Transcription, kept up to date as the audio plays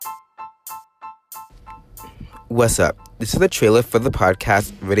What's up? This is the trailer for the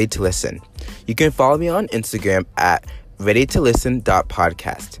podcast Ready to Listen. You can follow me on Instagram at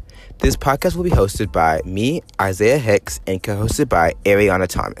readytolisten.podcast. This podcast will be hosted by me, Isaiah Hicks, and co-hosted by Ariana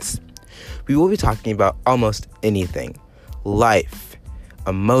Thomas. We will be talking about almost anything. Life,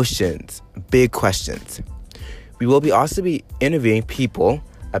 emotions, big questions. We will also be interviewing people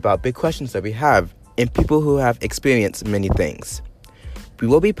about big questions that we have and people who have experienced many things. We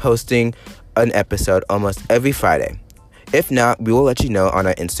will be posting an episode almost every Friday. If not, we will let you know on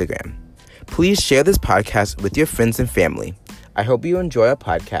our Instagram. Please share this podcast with your friends and family. I hope you enjoy our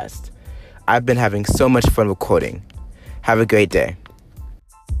podcast. I've been having so much fun recording. Have a great day.